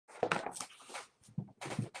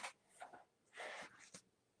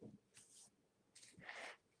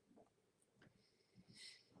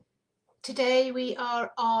Today we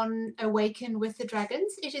are on Awaken with the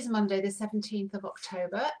Dragons. It is Monday the 17th of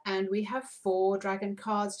October and we have 4 dragon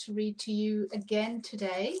cards to read to you again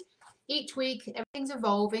today. Each week everything's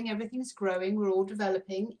evolving, everything's growing, we're all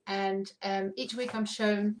developing, and each week I'm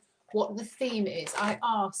shown what the theme is. I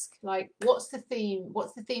ask, like, what's the theme?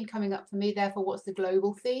 What's the theme coming up for me? Therefore, what's the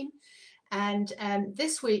global theme? And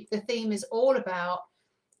this week the theme is all about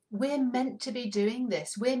we're meant to be doing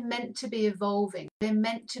this. We're meant to be evolving. We're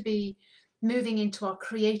meant to be moving into our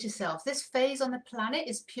creator self. This phase on the planet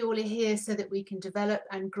is purely here so that we can develop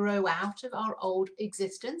and grow out of our old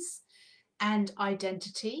existence and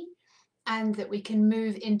identity, and that we can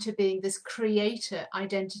move into being this creator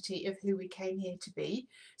identity of who we came here to be.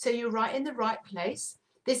 So you're right in the right place.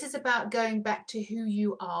 This is about going back to who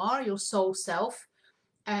you are, your soul self,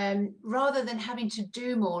 rather than having to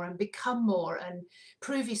do more and become more and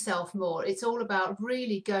prove yourself more. It's all about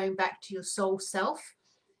really going back to your soul self.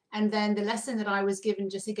 And then the lesson that I was given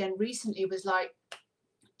just again recently was like,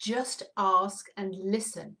 just ask and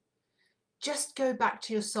listen. Just go back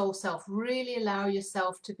to your soul self. Really allow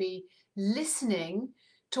yourself to be listening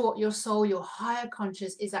to what your soul, your higher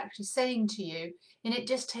conscious is actually saying to you. And it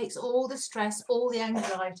just takes all the stress, all the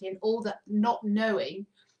anxiety and all the not knowing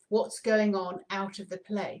what's going on out of the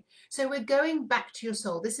play. So we're going back to your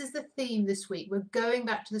soul. This is the theme this week. We're going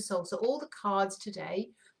back to the soul. So all the cards today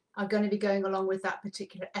are going to be going along with that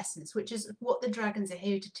particular essence, which is what the dragons are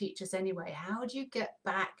here to teach us anyway. How do you get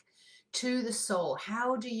back to the soul?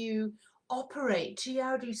 How do you operate?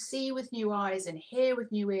 How do you see with new eyes and hear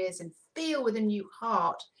with new ears and feel with a new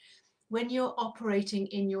heart when you're operating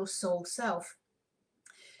in your soul self?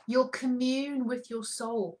 You'll commune with your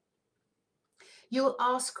soul. You'll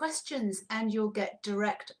ask questions and you'll get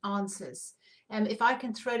direct answers. If I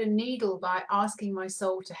can thread a needle by asking my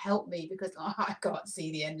soul to help me because I can't see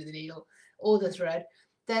the end of the needle or the thread,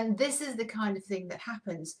 then this is the kind of thing that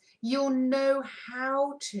happens. You'll know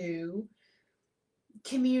how to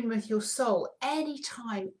commune with your soul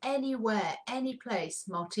anytime, anywhere, any place.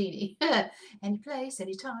 Martini. Any place,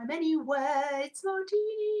 anytime, anywhere. It's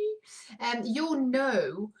Martini. You'll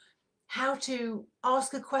know how to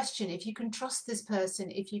ask a question, if you can trust this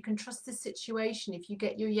person, if you can trust this situation, if you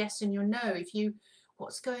get your yes and your no, if you,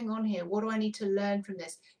 what's going on here? What do I need to learn from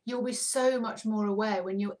this? You'll be so much more aware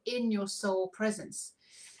when you're in your soul presence.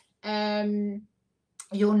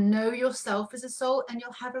 You'll know yourself as a soul and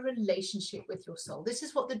you'll have a relationship with your soul. This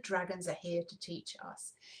is what the dragons are here to teach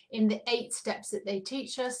us in the 8 steps that they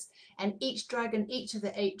teach us. And each dragon, each of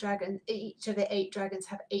the 8 dragons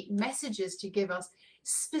have 8 messages to give us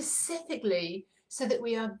specifically so that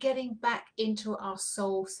we are getting back into our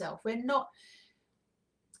soul self. We're not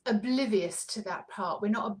oblivious to that part. We're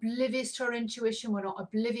not oblivious to our intuition. We're not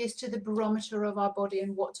oblivious to the barometer of our body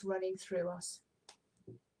and what's running through us.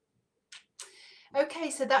 Okay,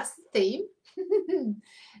 so that's the theme.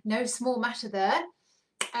 No small matter there.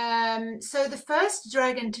 So the first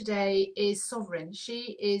dragon today is Sovereign.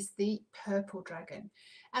 She is the purple dragon.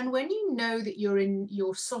 And when you know that you're in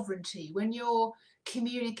your sovereignty, when you're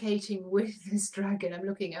communicating with this dragon, I'm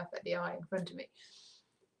looking up at the eye in front of me,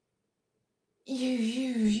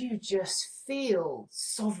 you just feel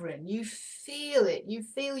sovereign. You feel it. You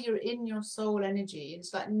feel you're in your soul energy.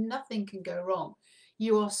 It's like nothing can go wrong.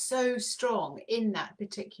 You are so strong in that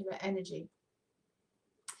particular energy.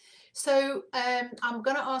 So I'm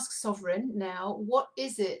going to ask Sovereign now, what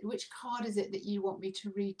is it, which card is it that you want me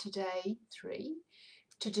to read today? 3,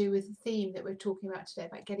 to do with the theme that we're talking about today,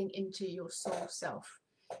 about getting into your soul self.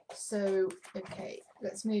 So, okay,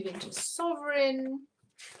 let's move into Sovereign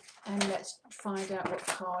and let's find out what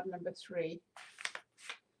card number 3.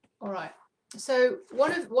 All right. So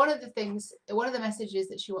one of the messages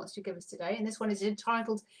that she wants to give us today, and this one is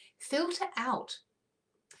entitled Filter Out.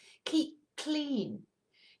 Keep clean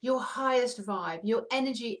your highest vibe, your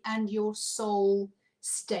energy and your soul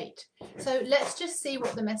state. So let's just see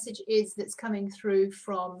what the message is that's coming through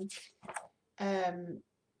from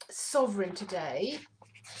Sovereign today.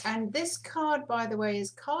 And this card, by the way,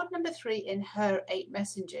 is card number 3 in her 8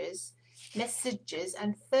 messages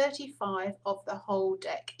and 35 of the whole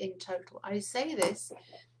deck in total. I say this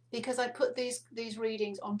because I put these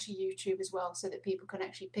readings onto YouTube as well so that people can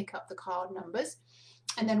actually pick up the card numbers.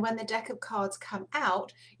 And then when the deck of cards come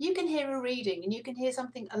out, you can hear a reading and you can hear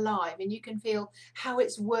something alive and you can feel how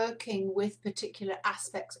it's working with particular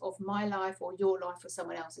aspects of my life or your life or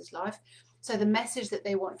someone else's life. So the message that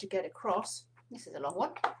they want to get across, this is a long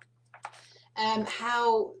one,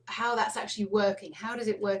 how that's actually working. How does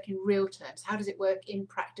it work in real terms? How does it work in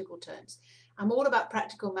practical terms? I'm all about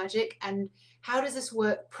practical magic, and how does this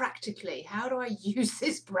work practically? How do I use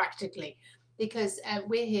this practically? Because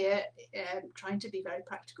we're here trying to be very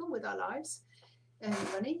practical with our lives,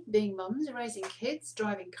 earning money, being mums, raising kids,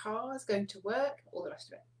 driving cars, going to work, all the rest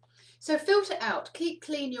of it. So filter out, keep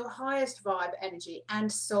clean your highest vibe energy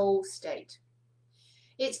and soul state.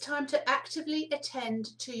 It's time to actively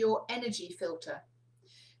attend to your energy filter.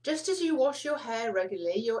 Just as you wash your hair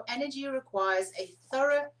regularly, your energy requires a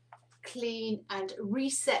thorough clean and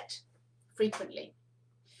reset frequently.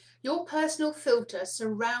 Your personal filter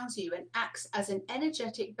surrounds you and acts as an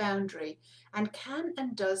energetic boundary and can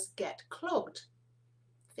and does get clogged.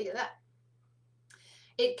 Figure that.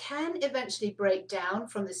 It can eventually break down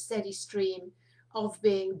from the steady stream of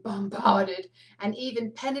being bombarded and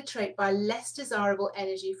even penetrate by less desirable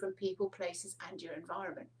energy from people, places, and your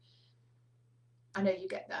environment. I know you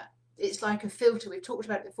get that. It's like a filter. We've talked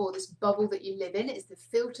about it before. This bubble that you live in is the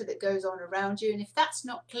filter that goes on around you. And if that's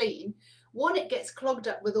not clean, one, it gets clogged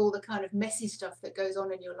up with all the kind of messy stuff that goes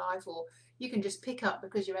on in your life, or you can just pick up,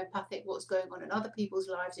 because you're empathic, what's going on in other people's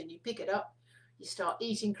lives, and you pick it up. You start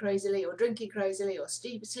eating crazily or drinking crazily or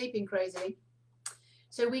sleeping crazily.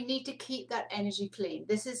 So we need to keep that energy clean.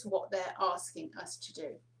 This is what they're asking us to do.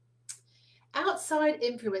 Outside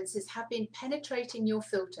influences have been penetrating your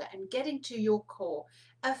filter and getting to your core,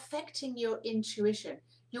 affecting your intuition,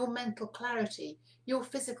 your mental clarity, your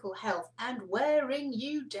physical health, and wearing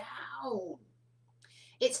you down.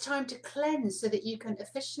 It's time to cleanse so that you can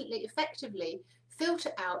effectively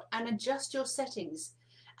filter out and adjust your settings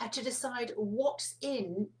to decide what's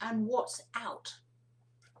in and what's out.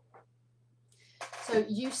 So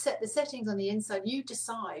you set the settings on the inside, you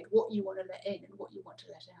decide what you want to let in and what you want to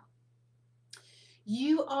let out.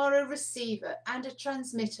 You are a receiver and a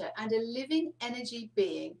transmitter and a living energy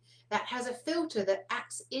being that has a filter that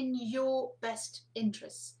acts in your best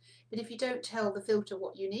interests. But if you don't tell the filter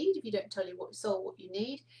what you need, if you don't tell your soul what you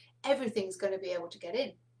need, everything's going to be able to get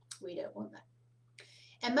in. We don't want that.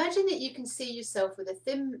 Imagine that you can see yourself with a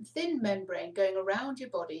thin membrane going around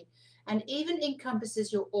your body and even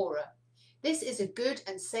encompasses your aura. This is a good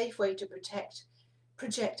and safe way to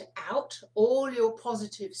project out all your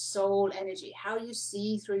positive soul energy, how you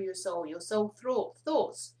see through your soul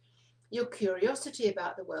thoughts, your curiosity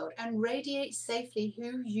about the world, and radiate safely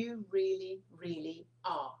who you really, really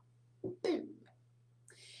are. Boom.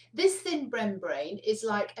 This thin membrane is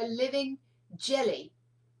like a living jelly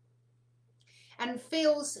and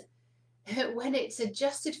feels, when it's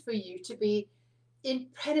adjusted for you, to be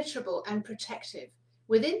impenetrable and protective.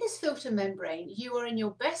 Within this filter membrane, you are in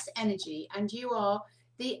your best energy and you are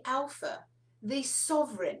the alpha, the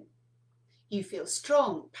sovereign. You feel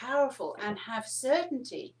strong, powerful, and have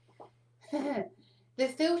certainty. The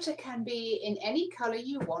filter can be in any colour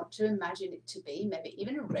you want to imagine it to be, maybe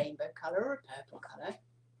even a rainbow colour or a purple colour.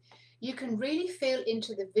 You can really feel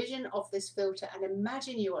into the vision of this filter and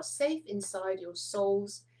imagine you are safe inside your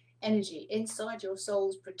soul's energy, inside your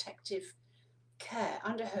soul's protective care,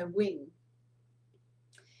 under her wing.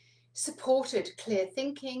 Supported, clear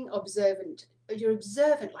thinking, observant. You're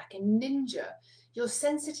observant like a ninja. You're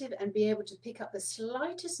sensitive and be able to pick up the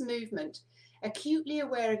slightest movement, acutely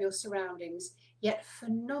aware of your surroundings, yet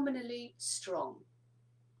phenomenally strong.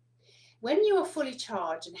 When you are fully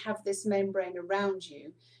charged and have this membrane around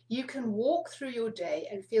you, you can walk through your day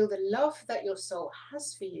and feel the love that your soul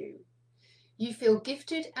has for you. You feel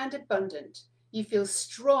gifted and abundant. You feel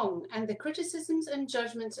strong, and the criticisms and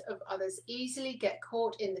judgments of others easily get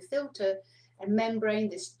caught in the filter and membrane,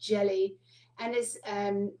 this jelly, and it's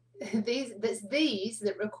these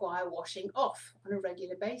that require washing off on a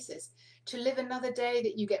regular basis to live another day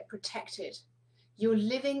that you get protected. You're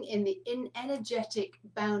living in the energetic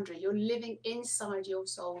boundary. You're living inside your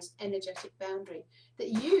soul's energetic boundary that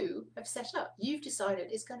you have set up. You've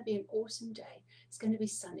decided it's going to be an awesome day. It's going to be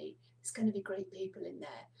sunny. There's going to be great people in there.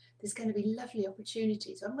 There's going to be lovely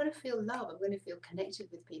opportunities. I'm going to feel love. I'm going to feel connected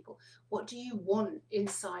with people. What do you want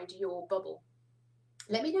inside your bubble?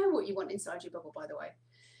 Let me know what you want inside your bubble, by the way.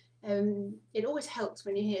 It always helps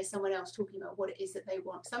when you hear someone else talking about what it is that they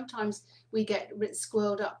want. Sometimes we get a bit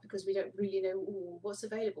squirreled up because we don't really know what's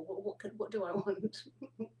available. What do I want?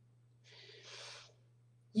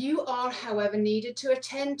 You are, however, needed to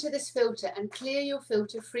attend to this filter and clear your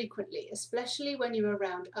filter frequently, especially when you're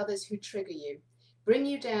around others who trigger you, bring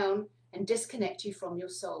you down, and disconnect you from your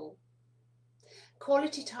soul.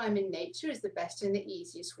 Quality time in nature is the best and the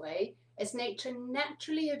easiest way, as nature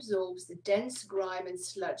naturally absorbs the dense grime and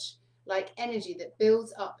sludge like energy that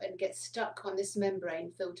builds up and gets stuck on this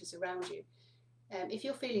membrane filters around you. If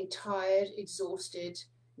you're feeling tired, exhausted,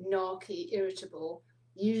 narky, irritable,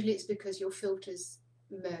 usually it's because your filter's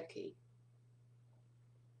murky.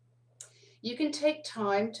 You can take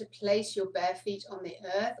time to place your bare feet on the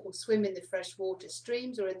earth or swim in the fresh water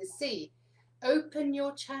streams or in the sea. Open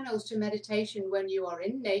your channels to meditation when you are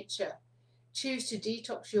in nature. Choose to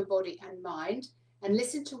detox your body and mind and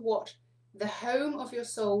listen to what the home of your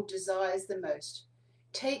soul desires the most.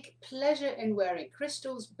 Take pleasure in wearing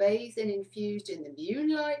crystals bathed and infused in the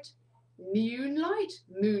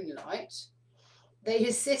moonlight. They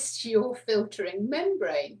assist your filtering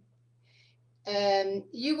membrane.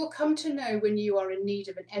 You will come to know when you are in need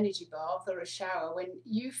of an energy bath or a shower, when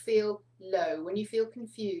you feel low, when you feel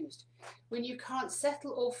confused, when you can't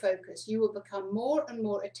settle or focus. You will become more and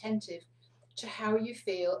more attentive to how you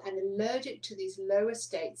feel and allergic to these lower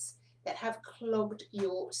states that have clogged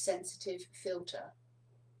your sensitive filter.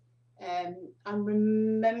 I'm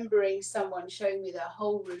remembering someone showing me their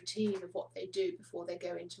whole routine of what they do before they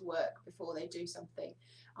go into work, before they do something.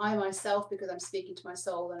 I myself, because I'm speaking to my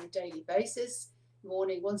soul on a daily basis,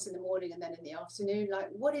 once in the morning and then in the afternoon, like,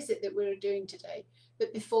 what is it that we're doing today?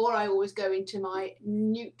 But before, I always go into my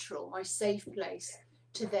neutral, my safe place,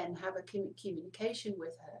 to then have a communication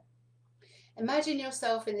with her. Imagine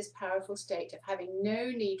yourself in this powerful state of having no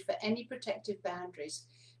need for any protective boundaries,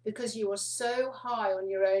 because you are so high on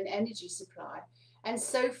your own energy supply and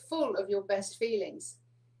so full of your best feelings.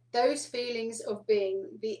 Those feelings of being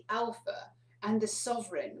the alpha and the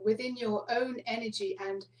sovereign within your own energy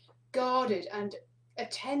and guarded and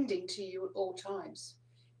attending to you at all times.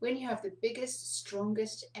 When you have the biggest,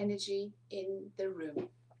 strongest energy in the room.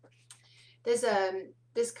 There's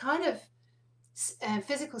kind of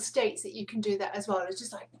physical states that you can do that as well. It's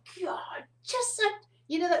just like, God, just like,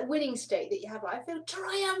 you know, that winning state that you have, like, I feel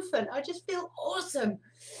triumphant, I just feel awesome.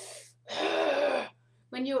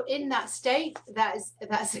 When you're in that state,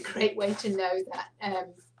 that's a great way to know that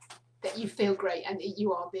that you feel great and that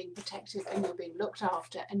you are being protected and you're being looked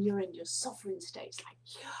after and you're in your sovereign state. It's like,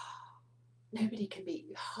 yeah, nobody can be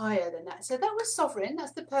higher than that. So that was sovereign.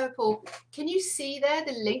 That's the purple. Can you see there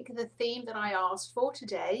the link, the theme that I asked for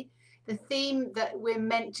today? The theme that we're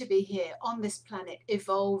meant to be here on this planet,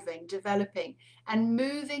 evolving, developing, and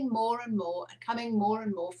moving more and more, and coming more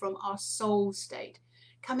and more from our soul state,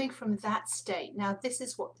 coming from that state. Now, this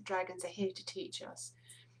is what the dragons are here to teach us.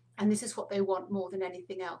 And this is what they want more than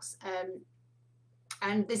anything else.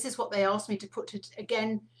 And this is what they asked me to put to,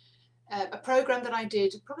 again, a program that I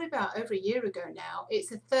did probably about over a year ago now.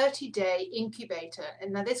 It's a 30-day incubator.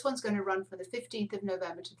 And now this one's going to run from the 15th of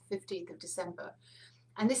November to the 15th of December.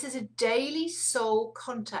 And this is a daily soul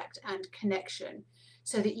contact and connection,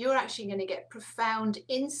 so that you're actually going to get profound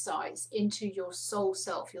insights into your soul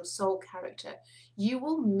self, your soul character. You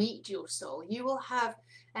will meet your soul. You will have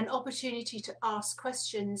an opportunity to ask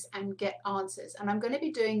questions and get answers. And I'm going to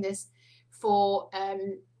be doing this for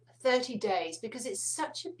 30 days because it's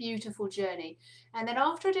such a beautiful journey. And then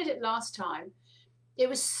after I did it last time, it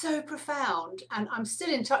was so profound. And I'm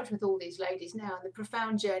still in touch with all these ladies now and the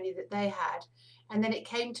profound journey that they had. And then it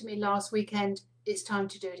came to me last weekend, it's time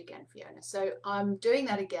to do it again, Fiona. So I'm doing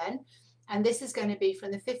that again. And this is going to be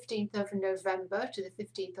from the 15th of November to the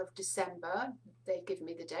 15th of December. They've given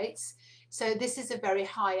me the dates. So this is a very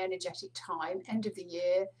high energetic time, end of the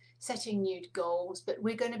year, setting new goals. But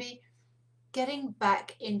we're going to be getting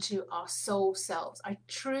back into our soul selves. I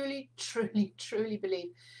truly, truly, truly believe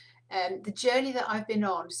the journey that I've been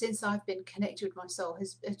on since I've been connected with my soul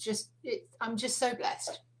I'm just so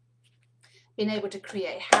blessed. Being able to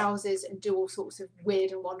create houses and do all sorts of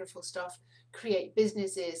weird and wonderful stuff, create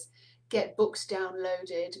businesses, get books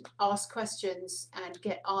downloaded, ask questions and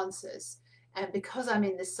get answers. And because I'm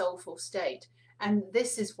in this soulful state, and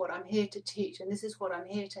this is what I'm here to teach, and this is what I'm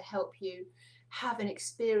here to help you have an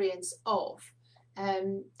experience of.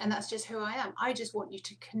 And that's just who I am. I just want you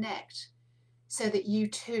to connect so that you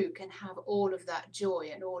too can have all of that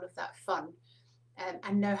joy and all of that fun,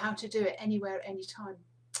 and know how to do it anywhere, anytime,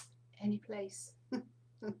 any place.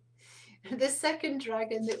 The second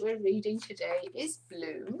dragon that we're reading today is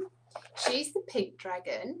Bloom. She's the pink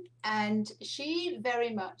dragon, and she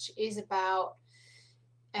very much is about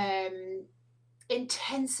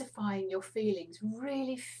intensifying your feelings,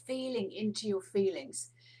 really feeling into your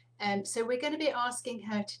feelings. So we're going to be asking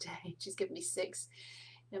her today, she's given me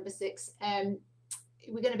number six.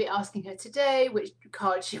 We're going to be asking her today which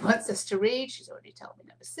card she wants us to read. She's already told me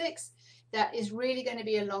number 6. That is really going to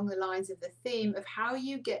be along the lines of the theme of how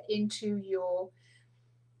you get into your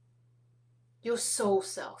soul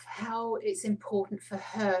self, how it's important for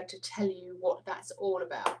her to tell you what that's all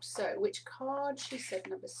about. So which card? She said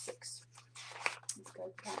number 6. Let's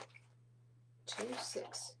go back 2,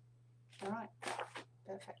 6. All right,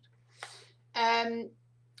 perfect.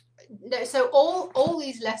 No, so all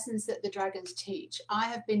these lessons that the dragons teach, I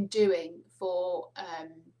have been doing for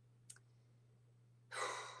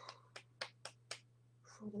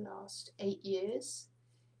the last 8 years.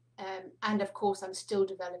 And of course, I'm still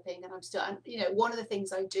developing, and you know, one of the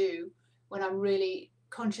things I do when I'm really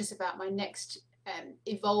conscious about my next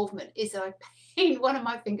evolvement is that I paint one of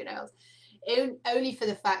my fingernails, only for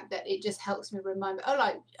the fact that it just helps me remind me, oh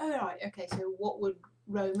right, okay, so what would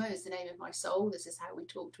Roma is the name of my soul. This is how we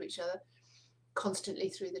talk to each other constantly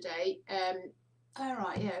through the day. All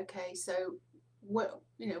right, yeah, okay, so what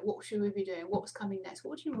should we be doing? What's coming next?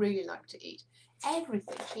 What would you really like to eat?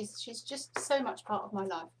 Everything. She's just so much part of my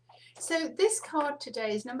life. So this card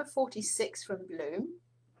today is number 46 from Bloom.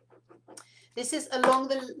 This is along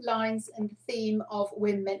the lines and theme of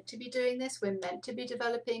we're meant to be doing this. We're meant to be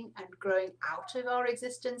developing and growing out of our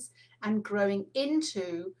existence and growing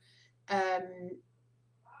into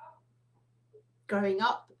growing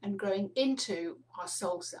up and growing into our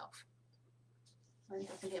soul self. I think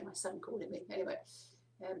I can hear my son calling me. Anyway,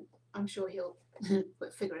 I'm sure he'll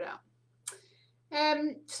figure it out.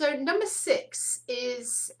 So number 6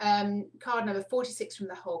 is card number 46 from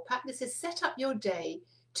the whole pack. This is set up your day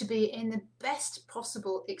to be in the best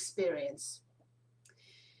possible experience.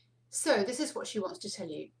 So this is what she wants to tell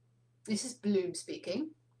you. This is Bloom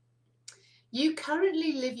speaking. You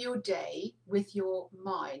currently live your day with your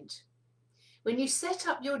mind. When you set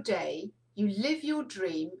up your day, you live your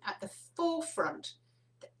dream at the forefront,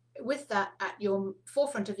 with that at your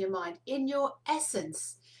forefront of your mind, in your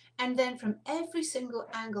essence. And then from every single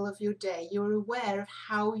angle of your day, you're aware of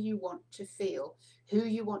how you want to feel, who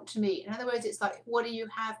you want to meet. In other words, it's like, what do you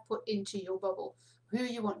have put into your bubble? Who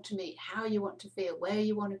you want to meet, how you want to feel, where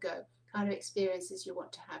you want to go, kind of experiences you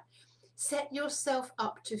want to have. Set yourself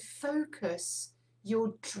up to focus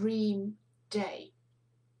your dream day.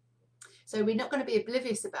 So we're not going to be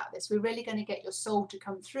oblivious about this. We're really going to get your soul to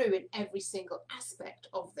come through in every single aspect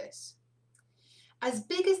of this. As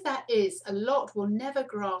big as that is, a lot will never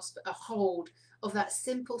grasp a hold of that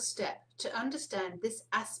simple step to understand this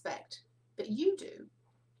aspect, but you do.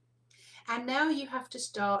 And now you have to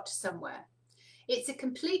start somewhere. It's a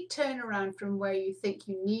complete turnaround from where you think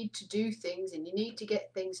you need to do things and you need to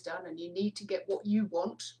get things done and you need to get what you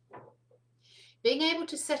want. Being able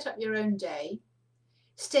to set up your own day,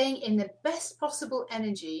 staying in the best possible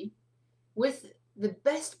energy with the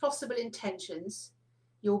best possible intentions,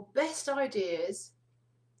 your best ideas,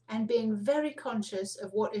 and being very conscious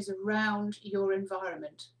of what is around your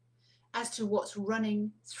environment as to what's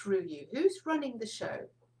running through you. Who's running the show?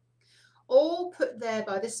 All put there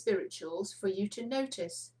by the spirituals for you to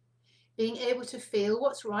notice. Being able to feel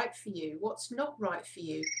what's right for you, what's not right for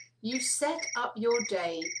you. You set up your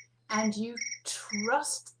day and you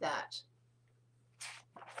trust that.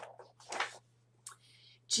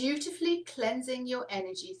 Dutifully cleansing your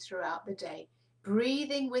energy throughout the day.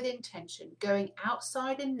 Breathing with intention, going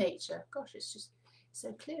outside in nature. Gosh, it's just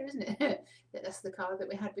so clear, isn't it? That's the card that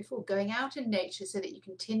we had before. Going out in nature so that you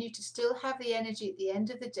continue to still have the energy at the end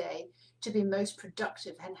of the day to be most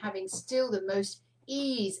productive and having still the most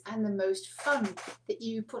ease and the most fun that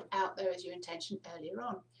you put out there as your intention earlier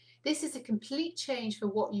on. This is a complete change for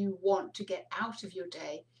what you want to get out of your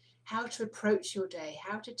day, how to approach your day,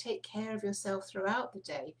 how to take care of yourself throughout the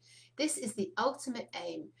day. This is the ultimate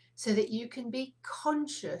aim, so that you can be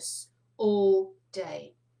conscious all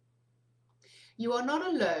day. You are not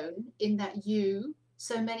alone in that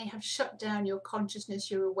so many have shut down your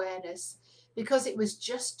consciousness, your awareness, because it was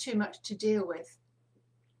just too much to deal with.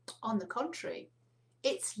 On the contrary,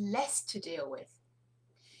 it's less to deal with.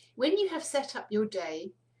 When you have set up your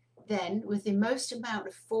day, then with the most amount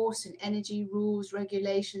of force and energy, rules,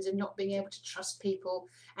 regulations, and not being able to trust people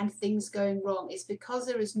and things going wrong, it's because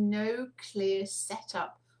there is no clear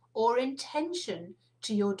setup or intention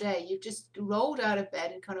to your day. You've just rolled out of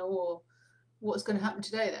bed and kind of, oh, what's going to happen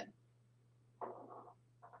today then?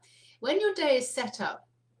 When your day is set up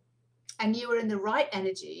and you are in the right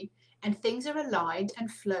energy and things are aligned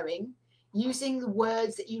and flowing, using the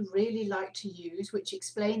words that you really like to use, which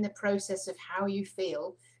explain the process of how you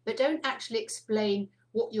feel, but don't actually explain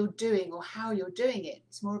what you're doing or how you're doing it.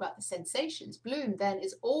 It's more about the sensations. Bloom then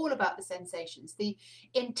is all about the sensations, the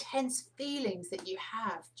intense feelings that you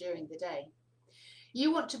have during the day.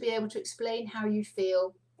 You want to be able to explain how you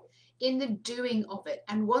feel in the doing of it.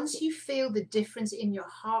 And once you feel the difference in your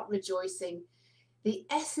heart rejoicing, the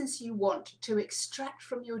essence you want to extract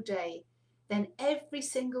from your day, then every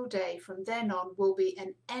single day from then on will be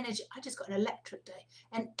an energy. I just got an electric day,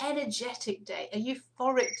 an energetic day, a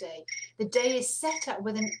euphoric day. The day is set up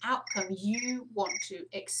with an outcome you want to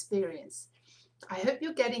experience. I hope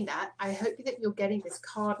you're getting that. I hope that you're getting this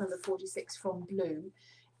card number 46 from Bloom,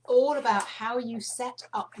 all about how you set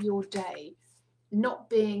up your day, not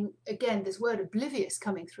being, again, this word oblivious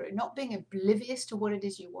coming through, not being oblivious to what it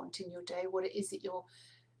is you want in your day, what it is that your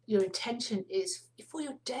intention is for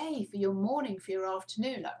your day, for your morning, for your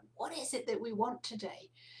afternoon. Like, what is it that we want today?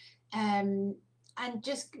 And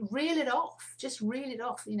just reel it off. Just reel it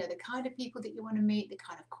off. You know, the kind of people that you want to meet, the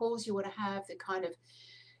kind of calls you want to have, the kind of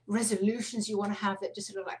resolutions you want to have that just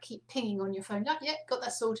sort of like keep pinging on your phone. Like, yeah, got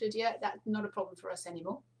that sorted. Yeah, that's not a problem for us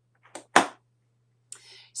anymore.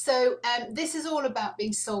 So this is all about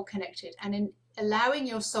being soul connected and in allowing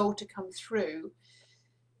your soul to come through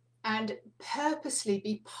and purposely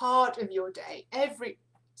be part of your day. Every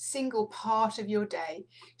single part of your day,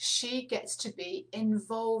 she gets to be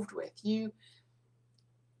involved with. You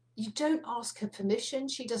don't ask her permission.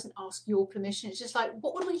 She doesn't ask your permission. It's just like,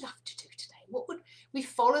 what would we love to do today? What would we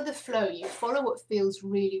follow the flow? You follow what feels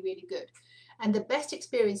really, really good. And the best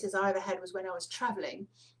experiences I ever had was when I was traveling,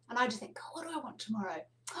 and I just think, God, what do I want tomorrow?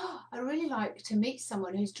 Oh, I really like to meet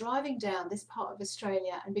someone who's driving down this part of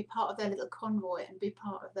Australia and be part of their little convoy and be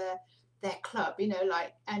part of their club, you know,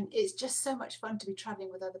 like, and it's just so much fun to be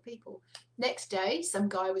traveling with other people. Next day, some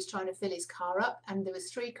guy was trying to fill his car up, and there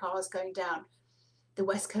was 3 cars going down the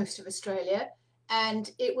west coast of Australia,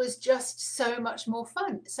 and it was just so much more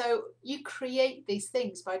fun. So you create these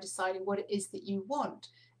things by deciding what it is that you want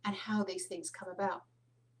and how these things come about.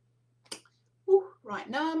 Ooh, right,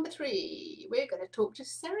 number 3, we're going to talk to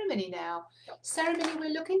Ceremony now. Ceremony,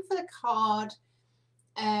 we're looking for the card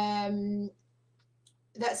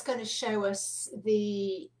that's going to show us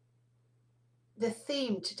the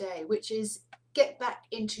theme today, which is get back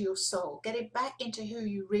into your soul, get it back into who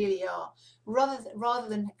you really are, rather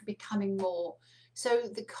than becoming more. So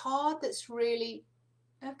the card that's really,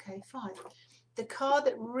 okay, fine. The card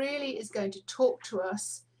that really is going to talk to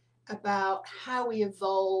us about how we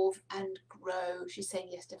evolve and grow. She's saying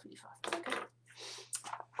yes, definitely 5. Okay.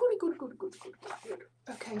 Good.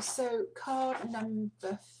 Okay, so card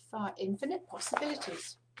number 5, Infinite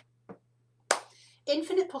Possibilities.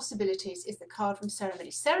 Infinite Possibilities is the card from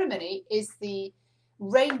Ceremony. Ceremony is the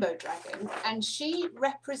rainbow dragon, and she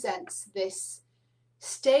represents this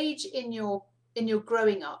stage in your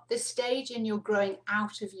growing up, this stage in your growing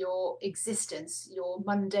out of your existence, your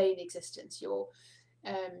mundane existence, your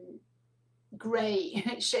grey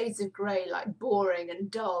shades of grey, like boring and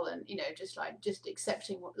dull, and you know, just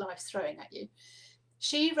accepting what life's throwing at you.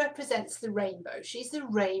 She represents the rainbow. She's the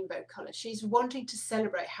rainbow colour. She's wanting to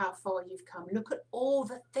celebrate how far you've come. Look at all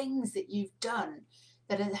the things that you've done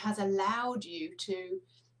that has allowed you to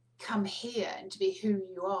come here and to be who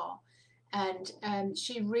you are. And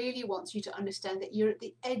she really wants you to understand that you're at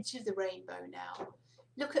the edge of the rainbow now.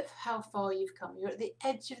 Look at how far you've come. You're at the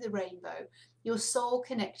edge of the rainbow. You're soul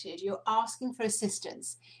connected. You're asking for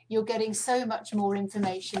assistance. You're getting so much more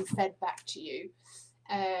information fed back to you.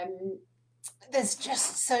 There's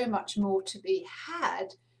just so much more to be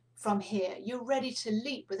had from here. You're ready to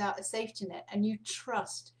leap without a safety net, and you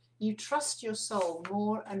trust your soul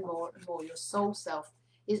more and more and more. Your soul self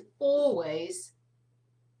is always,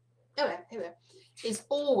 is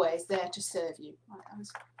always there to serve you. Right, I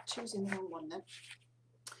was choosing the wrong one then.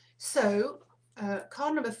 So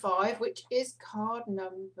card number 5, which is card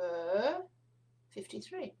number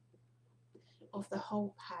 53 of the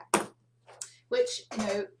whole pack, which, you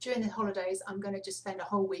know, during the holidays, I'm going to just spend a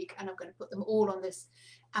whole week and I'm going to put them all on this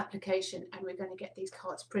application, and we're going to get these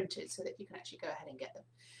cards printed so that you can actually go ahead and get them.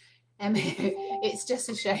 It's just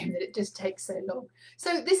a shame that it just takes so long.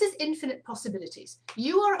 So this is Infinite Possibilities.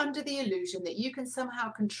 You are under the illusion that you can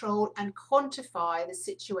somehow control and quantify the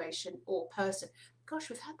situation or person. Gosh,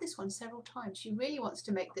 we've had this one several times. She really wants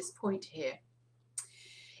to make this point here.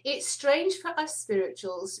 It's strange for us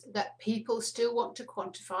spirituals that people still want to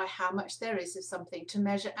quantify how much there is of something, to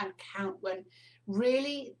measure and count, when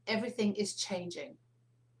really everything is changing.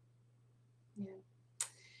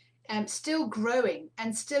 Yeah. Still growing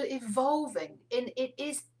and still evolving. It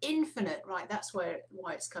is infinite, right? That's why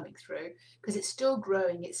it's coming through, because it's still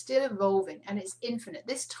growing, it's still evolving, and it's infinite.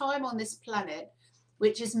 This time on this planet,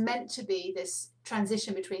 which is meant to be this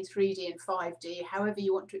transition between 3D and 5D, however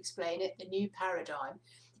you want to explain it, the new paradigm,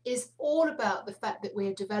 is all about the fact that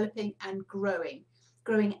we're developing and growing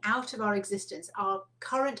out of our existence, our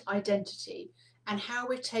current identity, and how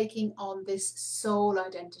we're taking on this soul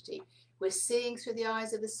identity. We're seeing through the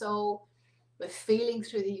eyes of the soul. We're feeling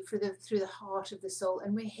through the heart of the soul,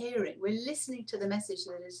 and we're hearing, we're listening to the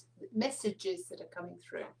messages that are coming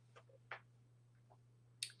through.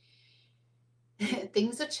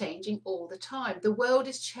 Things are changing all the time. The world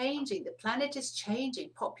is changing, the planet is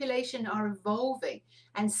changing, population are evolving,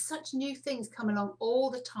 and such new things come along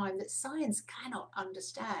all the time that science cannot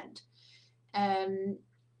understand.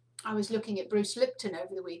 I was looking at Bruce Lipton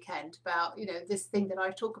over the weekend about, you know, this thing that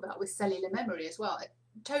I talk about with cellular memory as well. It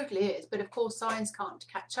totally is, but of course science can't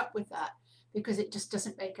catch up with that because it just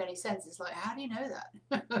doesn't make any sense. It's like, how do you know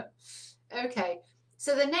that? Okay,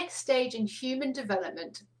 so the next stage in human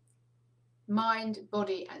development, mind,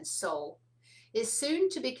 body and soul, is soon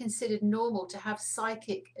to be considered normal to have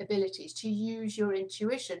psychic abilities, to use your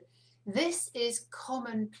intuition. This is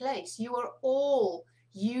commonplace. You are all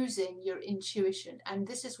using your intuition, and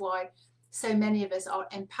this is why so many of us are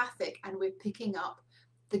empathic, and we're picking up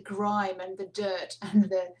the grime and the dirt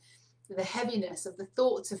and the heaviness of the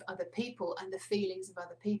thoughts of other people and the feelings of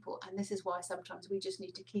other people. And this is why sometimes we just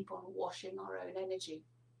need to keep on washing our own energy.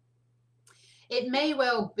 It may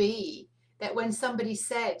well be that when somebody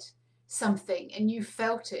said something and you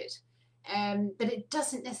felt it, but it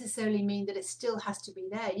doesn't necessarily mean that it still has to be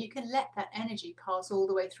there. You can let that energy pass all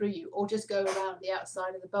the way through you, or just go around the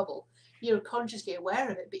outside of the bubble. You're consciously aware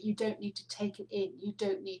of it, but you don't need to take it in. You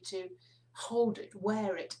don't need to hold it,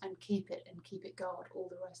 wear it, and keep it guard all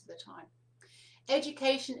the rest of the time.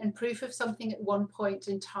 Education and proof of something at one point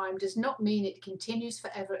in time does not mean it continues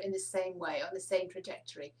forever in the same way, on the same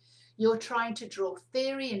trajectory. You're trying to draw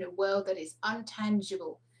theory in a world that is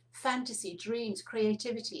untangible. Fantasy, dreams,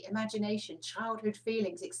 creativity, imagination, childhood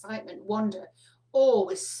feelings, excitement, wonder, all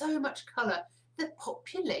with so much colour. The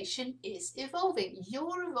population is evolving.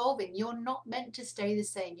 You're evolving. You're not meant to stay the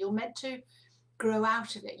same. You're meant to grow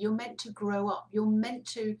out of it. You're meant to grow up. You're meant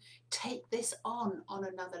to take this on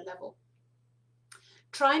another level.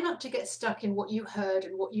 Try not to get stuck in what you heard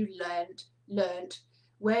and what you learned,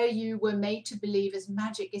 where you were made to believe as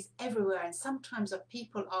magic is everywhere, and sometimes our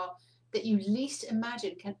people are that you least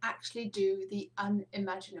imagine can actually do the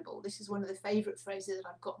unimaginable. This is one of the favourite phrases that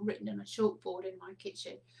I've got written on a chalkboard in my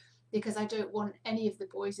kitchen, because I don't want any of the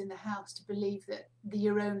boys in the house to believe that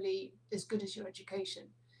you're only as good as your education.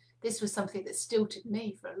 This was something that stilted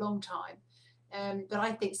me for a long time. But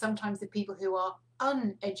I think sometimes the people who are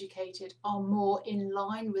uneducated are more in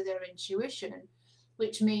line with their intuition,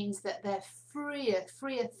 which means that they're freer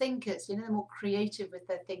thinkers, you know, they're more creative with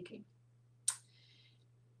their thinking.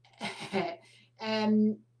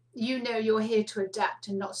 You know you're here to adapt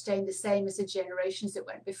and not staying the same as the generations that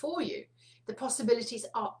went before you. The possibilities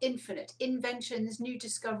are infinite. Inventions, new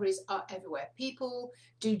discoveries are everywhere. People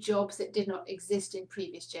do jobs that did not exist in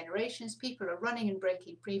previous generations. People are running and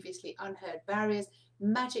breaking previously unheard barriers.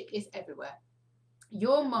 Magic is everywhere.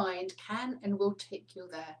 Your mind can and will take you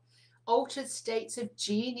there. Altered states of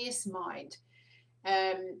genius mind.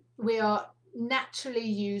 We are naturally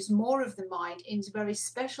use more of the mind in very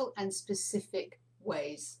special and specific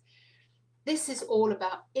ways. This is all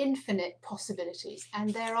about infinite possibilities,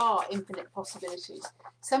 and there are infinite possibilities.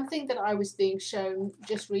 Something that I was being shown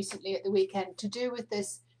just recently at the weekend to do with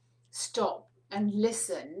this stop and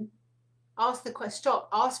listen, ask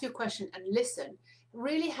your question and listen,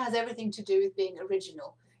 really has everything to do with being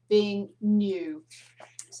original, being new.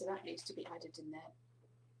 So that needs to be added in there.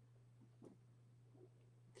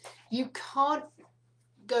 You can't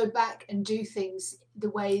go back and do things the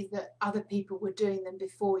way that other people were doing them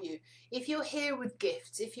before you. If you're here with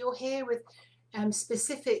gifts, if you're here with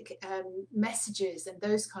specific messages and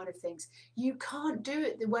those kind of things, you can't do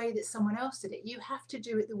it the way that someone else did it. You have to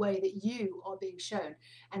do it the way that you are being shown.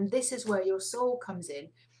 And this is where your soul comes in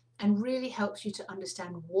and really helps you to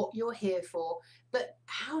understand what you're here for, but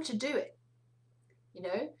how to do it, you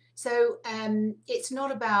know. So it's not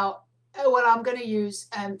about, oh, well, I'm going to use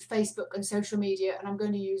Facebook and social media, and I'm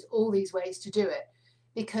going to use all these ways to do it,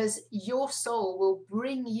 because your soul will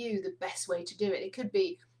bring you the best way to do it. It could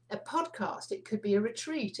be a podcast, it could be a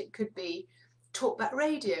retreat, it could be talkback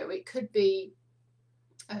radio, it could be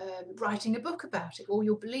writing a book about it, all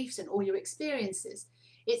your beliefs and all your experiences.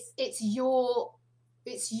 It's your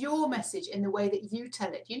message in the way that you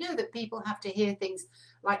tell it. You know that people have to hear things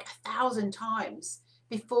like 1,000 times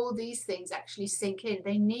before these things actually sink in.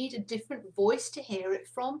 They need a different voice to hear it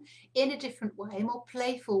from, in a different way, a more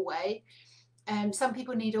playful way. Some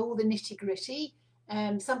people need all the nitty-gritty.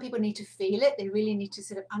 Some people need to feel it. They really need to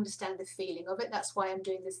sort of understand the feeling of it. That's why I'm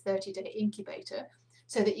doing this 30-day incubator,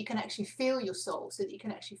 so that you can actually feel your soul, so that you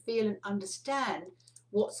can actually feel and understand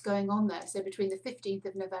what's going on there. So between the 15th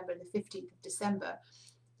of November and the 15th of December,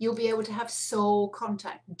 you'll be able to have soul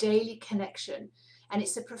contact, daily connection. And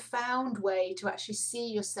it's a profound way to actually see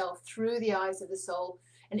yourself through the eyes of the soul,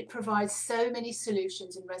 and it provides so many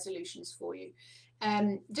solutions and resolutions for you.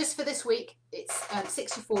 Just for this week, it's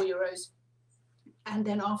 €64. And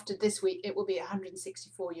then after this week, it will be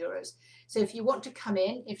 €164. So if you want to come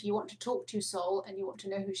in, if you want to talk to your soul and you want to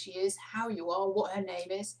know who she is, how you are, what her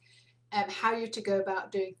name is, how you're to go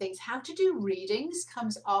about doing things, how to do readings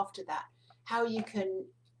comes after that. How you can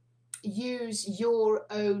use your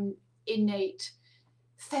own innate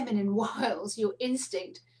feminine wiles, your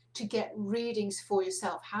instinct, to get readings for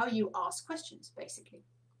yourself, how you ask questions, basically.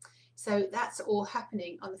 So that's all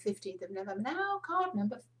happening on the 15th of November. Now, card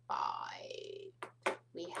number 5.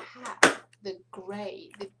 We have the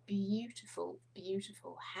grey, the beautiful,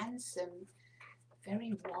 beautiful, handsome,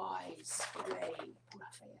 very wise grey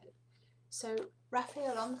Raphael. So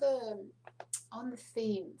Raphael, on the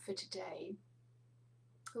theme for today,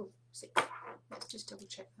 oh, 6, let's just double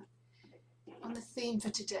check that. On the theme for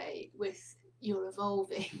today, with you're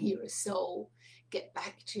evolving, you're a soul, get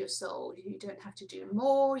back to your soul, you don't have to do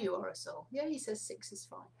more, you are a soul. Yeah, he says 6 is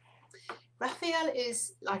fine. Raphael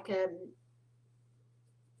is like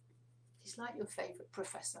he's like your favourite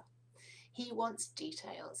professor. He wants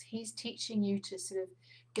details. He's teaching you to sort of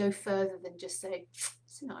go further than just say,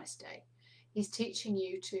 it's a nice day. He's teaching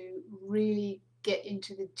you to really get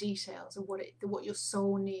into the details of what your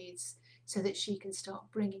soul needs, so that she can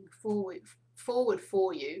start bringing forward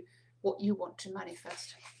for you what you want to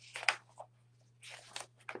manifest.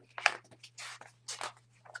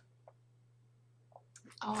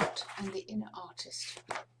 Art and the inner artist.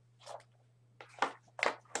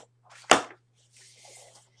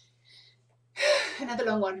 Another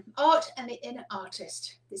long one. Art and the inner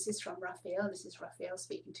artist. This is from Raphael. This is Raphael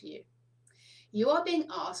speaking to you. You are being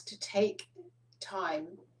asked to take time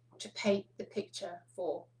to paint the picture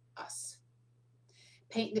for us.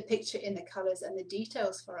 Paint the picture in the colours and the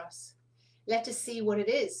details for us. Let us see what it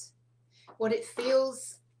is, what it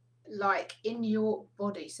feels like in your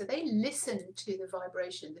body. So they listen to the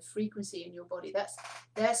vibration, the frequency in your body. That's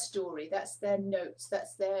their story, that's their notes,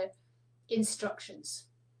 that's their instructions.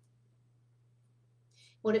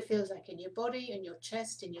 What it feels like in your body, in your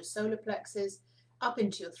chest, in your solar plexus, up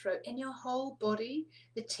into your throat, in your whole body,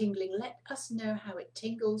 the tingling. Let us know how it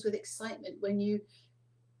tingles with excitement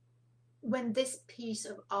when this piece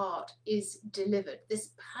of art is delivered, this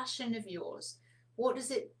passion of yours.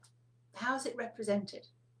 How is it represented?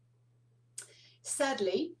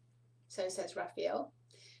 Sadly, so says Raphael,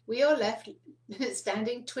 we are left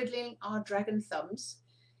standing twiddling our dragon thumbs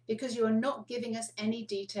because you are not giving us any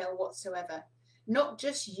detail whatsoever. Not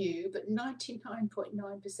just you, but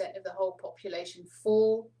 99.9% of the whole population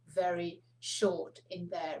fall very short in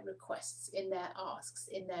their requests, in their asks,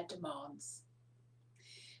 in their demands.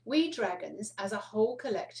 We dragons, as a whole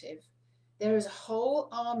collective, there is a whole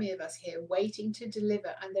army of us here waiting to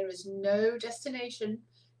deliver, and there is no destination,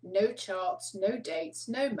 no charts, no dates,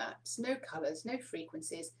 no maps, no colours, no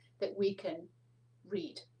frequencies that we can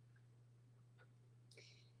read.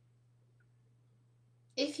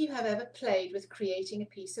 If you have ever played with creating a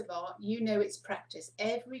piece of art, you know its practice.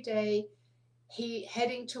 Every day,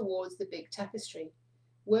 heading towards the big tapestry,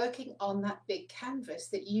 working on that big canvas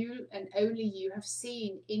that you and only you have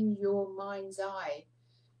seen in your mind's eye.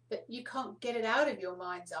 But you can't get it out of your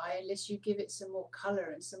mind's eye unless you give it some more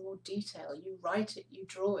colour and some more detail. You write it, you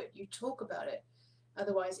draw it, you talk about it.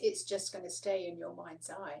 Otherwise, it's just going to stay in your mind's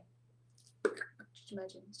eye. Just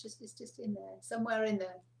imagine, it's just in there, somewhere in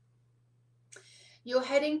there. You're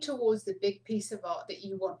heading towards the big piece of art that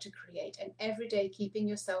you want to create, and every day keeping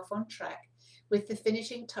yourself on track with the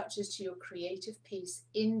finishing touches to your creative piece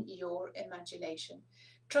in your imagination,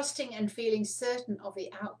 trusting and feeling certain of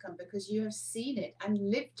the outcome because you have seen it and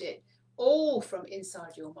lived it all from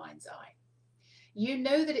inside your mind's eye. You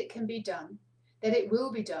know that it can be done, that it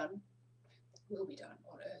will be done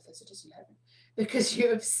on earth as it is in heaven, because you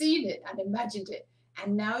have seen it and imagined it.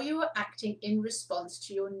 And now you are acting in response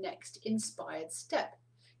to your next inspired step.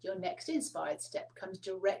 Your next inspired step comes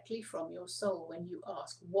directly from your soul when you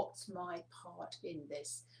ask, what's my part in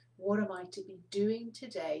this? What am I to be doing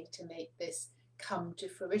today to make this come to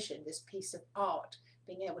fruition, this piece of art,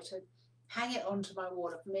 being able to hang it onto my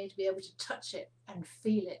wall, for me to be able to touch it and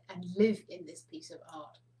feel it and live in this piece of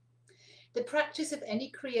art. The practice of any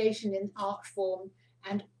creation in art form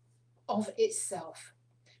and of itself.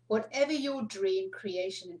 Whatever your dream,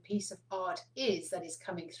 creation and piece of art is that is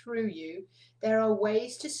coming through you, there are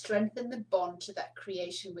ways to strengthen the bond to that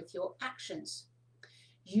creation with your actions.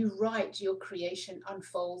 You write, your creation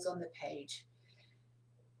unfolds on the page.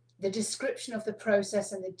 the description of the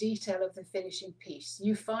process and the detail of the finishing piece.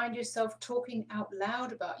 You find yourself talking out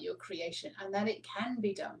loud about your creation and that it can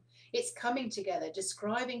be done. It's coming together,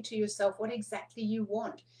 describing to yourself what exactly you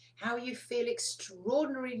want, how you feel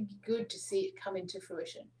extraordinarily good to see it come into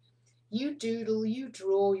fruition. You doodle, you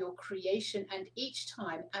draw your creation, and each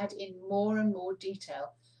time add in more and more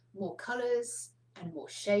detail, more colours and more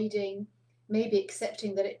shading, maybe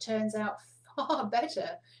accepting that it turns out far better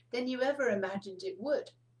than you ever imagined it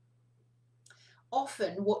would.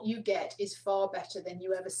 Often what you get is far better than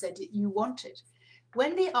you ever said you wanted.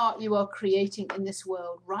 When the art you are creating in this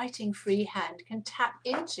world, writing freehand, can tap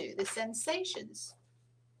into the sensations.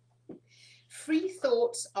 Free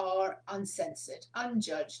thoughts are uncensored,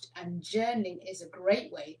 unjudged, and journaling is a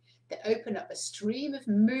great way to open up a stream of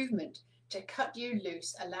movement to cut you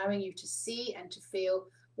loose, allowing you to see and to feel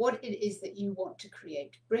what it is that you want to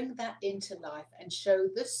create. Bring that into life and show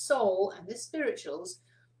the soul and the spirituals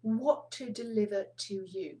what to deliver to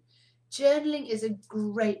you. Journaling is a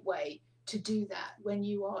great way to do that when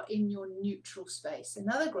you are in your neutral space.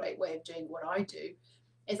 Another great way of doing what I do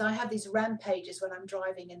is I have these rampages when I'm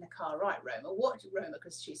driving in the car. Right, Roma, Roma,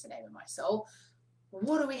 because she's the name of my soul.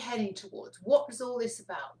 What are we heading towards? What is all this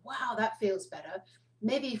about? Wow, that feels better.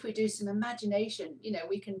 Maybe if we do some imagination, you know,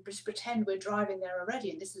 we can just pretend we're driving there already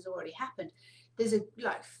and this has already happened. There's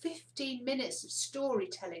like 15 minutes of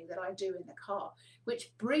storytelling that I do in the car,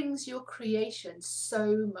 which brings your creation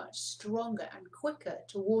so much stronger and quicker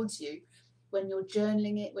towards you when you're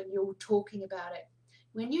journaling it, when you're talking about it.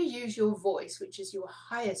 When you use your voice, which is your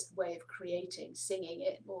highest way of creating, singing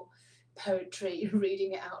it or poetry,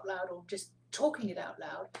 reading it out loud or just talking it out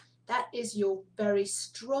loud, that is your very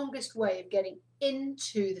strongest way of getting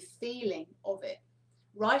into the feeling of it.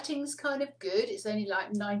 Writing's kind of good. It's only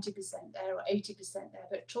like 90% there or 80% there,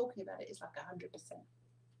 but talking about it is like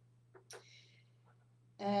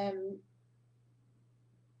 100%.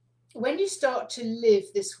 When you start to live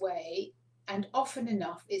this way, and often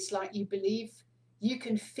enough, it's like you believe you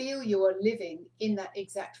can feel you are living in that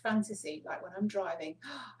exact fantasy, like when I'm driving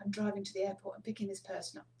to the airport and picking this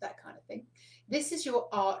person up, that kind of thing. This is your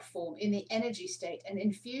art form in the energy state, and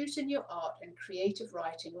infused in your art and creative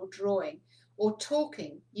writing or drawing or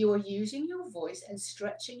talking, you are using your voice and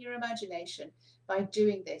stretching your imagination by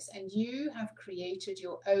doing this, and you have created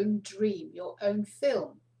your own dream, your own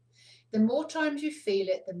film. The more times you feel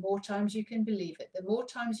it, the more times you can believe it, the more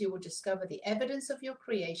times you will discover the evidence of your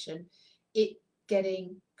creation, it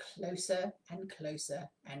getting closer and closer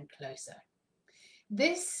and closer.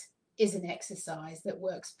 This is an exercise that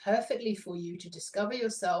works perfectly for you to discover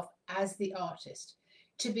yourself as the artist,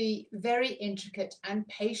 to be very intricate and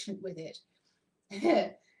patient with it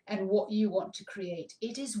and what you want to create.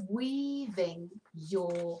 It is weaving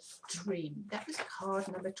your dream. That was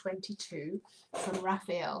card number 22 from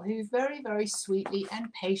Raphael, who very, very sweetly and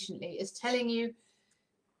patiently is telling you,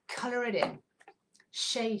 colour it in,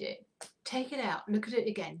 shade it, take it out, look at it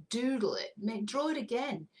again, doodle it, draw it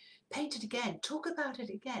again, paint it again, talk about it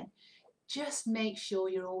again. Just make sure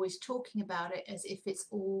you're always talking about it as if it's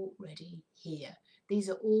already here. These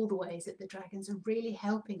are all the ways that the dragons are really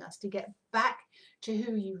helping us to get back to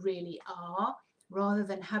who you really are, rather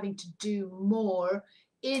than having to do more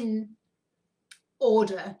in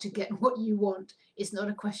order to get what you want. It's not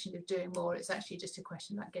a question of doing more, it's actually just a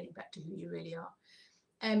question about getting back to who you really are.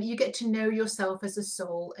 You get to know yourself as a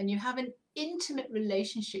soul, and you have an intimate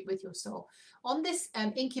relationship with your soul. On this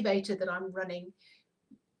incubator that I'm running,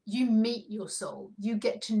 you meet your soul, you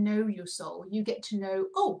get to know your soul, you get to know,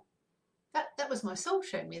 oh, that was my soul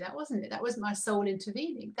showing me that, wasn't it? That was my soul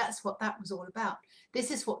intervening. That's what that was all about. This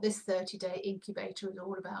is what this 30-day incubator is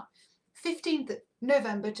all about. 15th of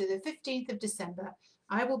November to the 15th of December,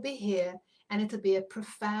 I will be here, and it'll be a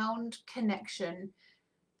profound connection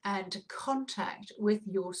and contact with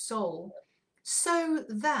your soul, so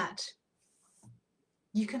that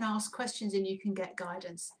you can ask questions and you can get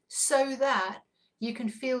guidance, so that you can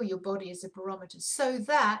feel your body as a barometer, so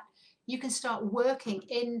that you can start working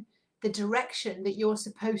in the direction that you're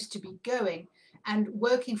supposed to be going, and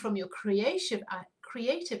working from your creative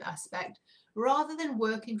aspect rather than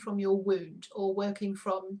working from your wound or working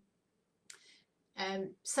from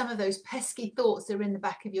some of those pesky thoughts that are in the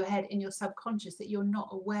back of your head, in your subconscious, that you're not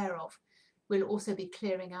aware of. We'll also be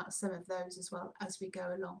clearing out some of those as well as we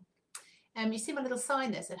go along. You see my little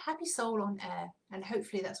sign there said happy soul on air, and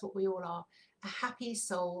hopefully that's what we all are, a happy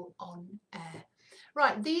soul on air.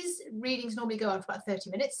 Right, these readings normally go on for about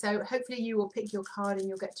 30 minutes, so hopefully you will pick your card and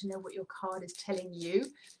you'll get to know what your card is telling you.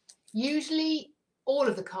 Usually all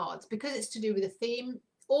of the cards, because it's to do with a theme,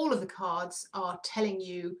 all of the cards are telling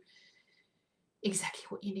you exactly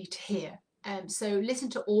what you need to hear. So listen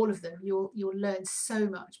to all of them. You'll learn so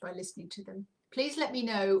much by listening to them. Please let me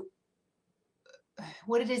know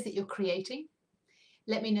what it is that you're creating.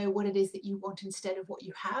 Let me know what it is that you want instead of what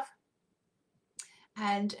you have.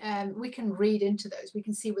 And we can read into those. We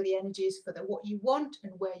can see where the energy is for what you want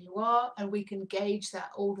and where you are, and we can gauge that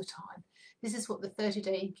all the time. This is what the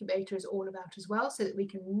 30-day incubator is all about as well, so that we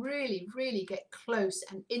can really, really get close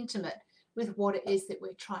and intimate with what it is that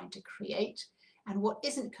we're trying to create and what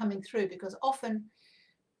isn't coming through, because often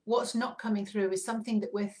what's not coming through is something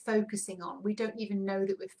that we're focusing on. We don't even know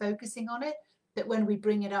that we're focusing on it, but when we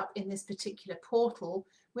bring it up in this particular portal,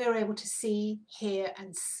 we're able to see, hear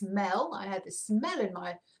and smell. I had the smell in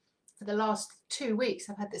for the last 2 weeks,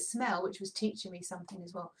 I've had the smell, which was teaching me something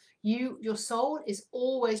as well. Your soul is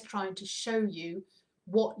always trying to show you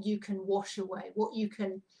what you can wash away, what you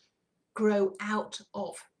can grow out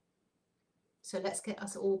of. So let's get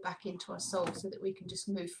us all back into our soul so that we can just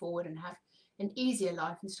move forward and have an easier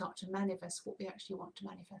life and start to manifest what we actually want to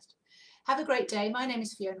manifest. Have a great day. My name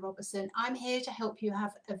is Fiona Robertson. I'm here to help you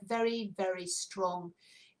have a very, very strong,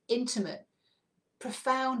 intimate,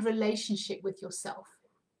 profound relationship with yourself,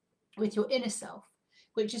 with your inner self,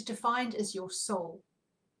 which is defined as your soul,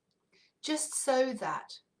 just so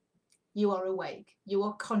that you are awake, you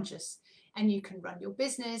are conscious, and you can run your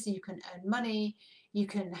business, you can earn money, you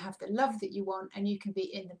can have the love that you want, and you can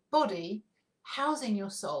be in the body housing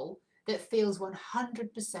your soul that feels 100%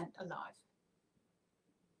 alive.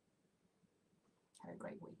 Have a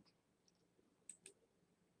great week.